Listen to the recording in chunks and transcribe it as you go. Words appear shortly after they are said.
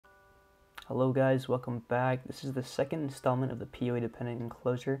Hello guys, welcome back. This is the second installment of the PoE dependent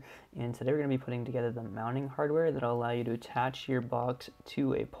enclosure, and today we're going to be putting together the mounting hardware that will allow you to attach your box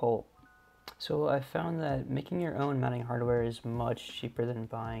to a pole. So I found that making your own mounting hardware is much cheaper than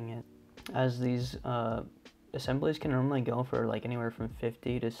buying it, as these assemblies can normally go for like anywhere from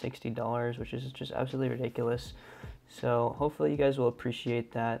 $50 to $60, which is just absolutely ridiculous. So hopefully you guys will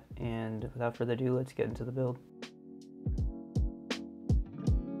appreciate that, and without further ado, let's get into the build.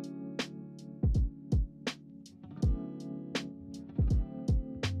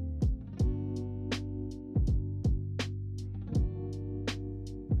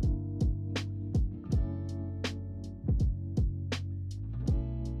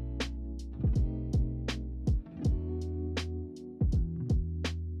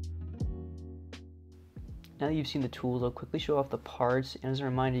 Now that you've seen the tools, I'll quickly show off the parts, and as a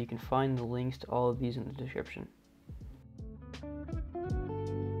reminder, you can find the links to all of these in the description.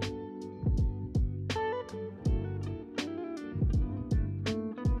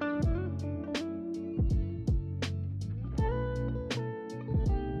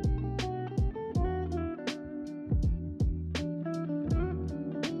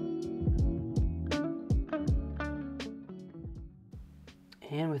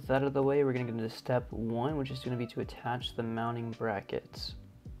 And with that out of the way, we're going to get into step one, which is going to be to attach the mounting brackets.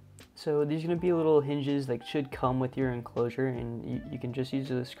 So these are going to be little hinges that should come with your enclosure, and you can just use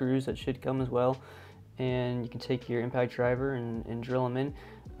the screws that should come as well. And you can take your impact driver and drill them in.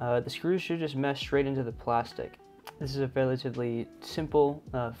 The screws should just mesh straight into the plastic. This is a relatively simple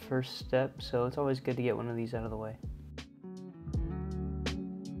first step, so it's always good to get one of these out of the way.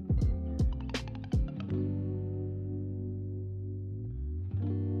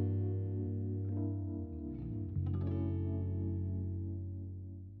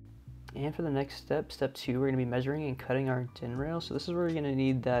 And for the next step, step two, we're going to be measuring and cutting our DIN rail. So this is where you're going to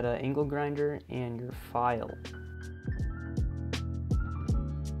need that angle grinder and your file.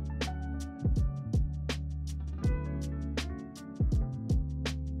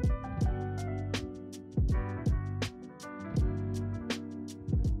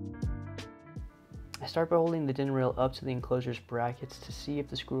 I start by holding the DIN rail up to the enclosure's brackets to see if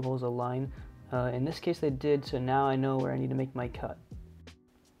the screw holes align. In this case they did, so now I know where I need to make my cut.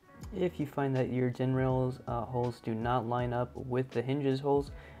 If you find that your DIN rails holes do not line up with the hinges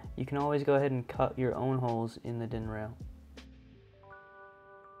holes, you can always go ahead and cut your own holes in the DIN rail.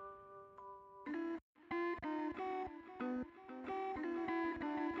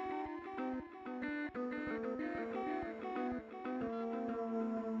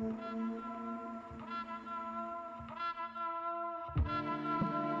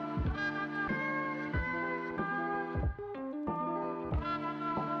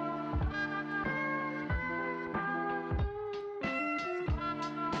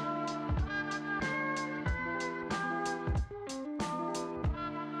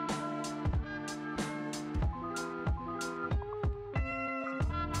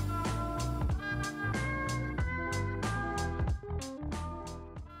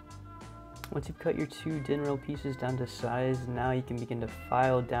 Once you've cut your two DIN rail pieces down to size, now you can begin to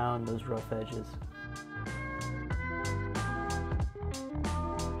file down those rough edges.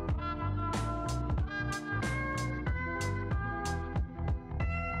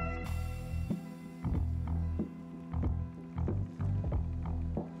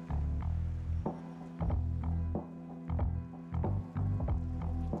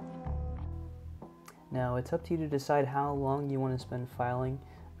 Now it's up to you to decide how long you want to spend filing.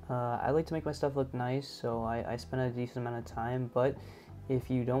 I like to make my stuff look nice, so I spend a decent amount of time, but if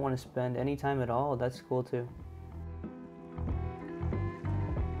you don't want to spend any time at all, that's cool too.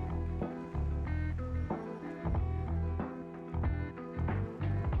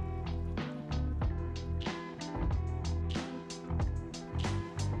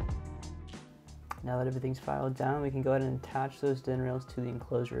 Now that everything's filed down, we can go ahead and attach those DIN rails to the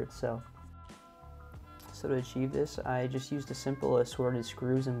enclosure itself. So to achieve this, I just used a simple assorted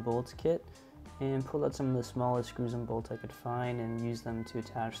screws and bolts kit and pulled out some of the smallest screws and bolts I could find and used them to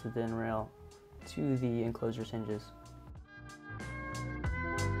attach the DIN rail to the enclosure's hinges.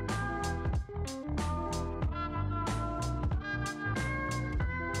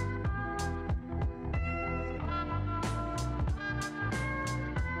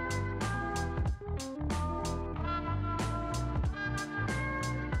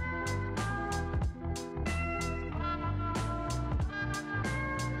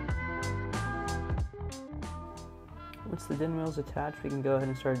 Once the DIN rail is attached, we can go ahead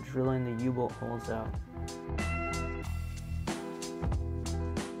and start drilling the U-bolt holes out.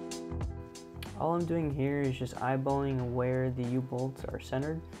 All I'm doing here is just eyeballing where the U-bolts are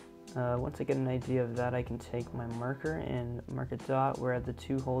centered, Once I get an idea of that, I can take my marker and mark a dot where the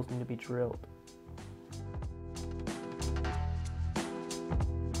 2 holes need to be drilled.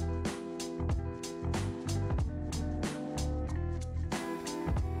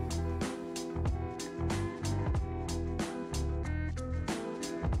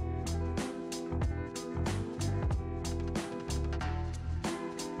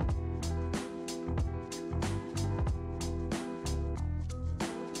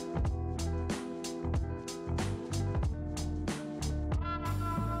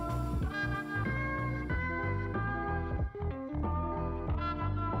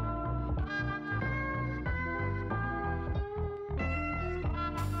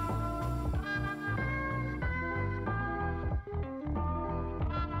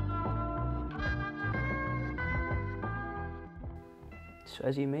 So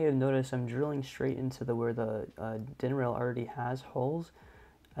as you may have noticed, I'm drilling straight into where the din rail already has holes.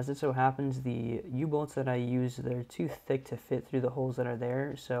 As it so happens, the U-bolts that I use, they're too thick to fit through the holes that are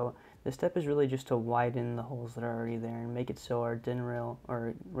there, so the step is really just to widen the holes that are already there and make it so our din rail,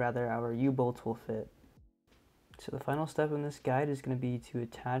 or rather our U-bolts, will fit. So the final step in this guide is going to be to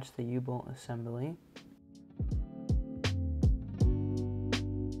attach the U-bolt assembly.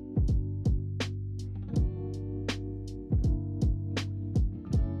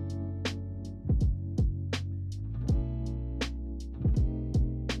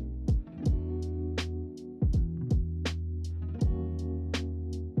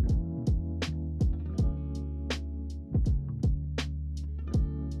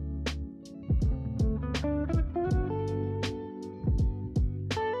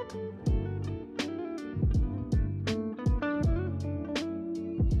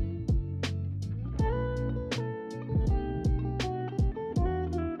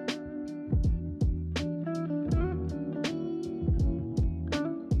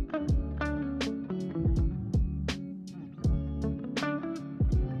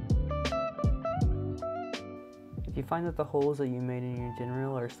 If you find that the holes that you made in your din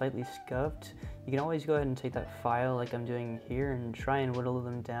rail are slightly scuffed, you can always go ahead and take that file like I'm doing here and try and whittle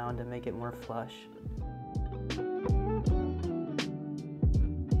them down to make it more flush.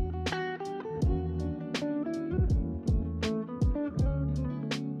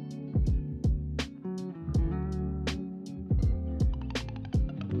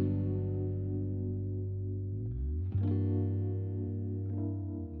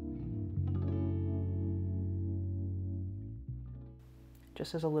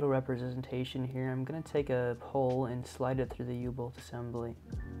 Just as a little representation here, I'm going to take a pole and slide it through the U-bolt assembly.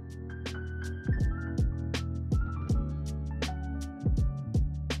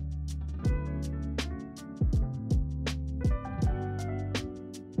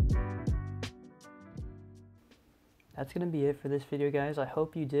 That's going to be it for this video, guys. I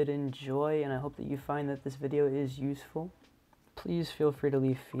hope you did enjoy, and I hope that you find that this video is useful. Please feel free to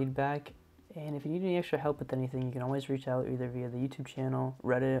leave feedback. And if you need any extra help with anything, you can always reach out either via the YouTube channel,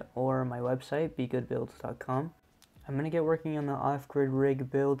 Reddit, or my website, begoodbuilds.com. I'm going to get working on the off-grid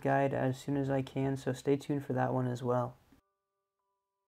rig build guide as soon as I can, so stay tuned for that one as well.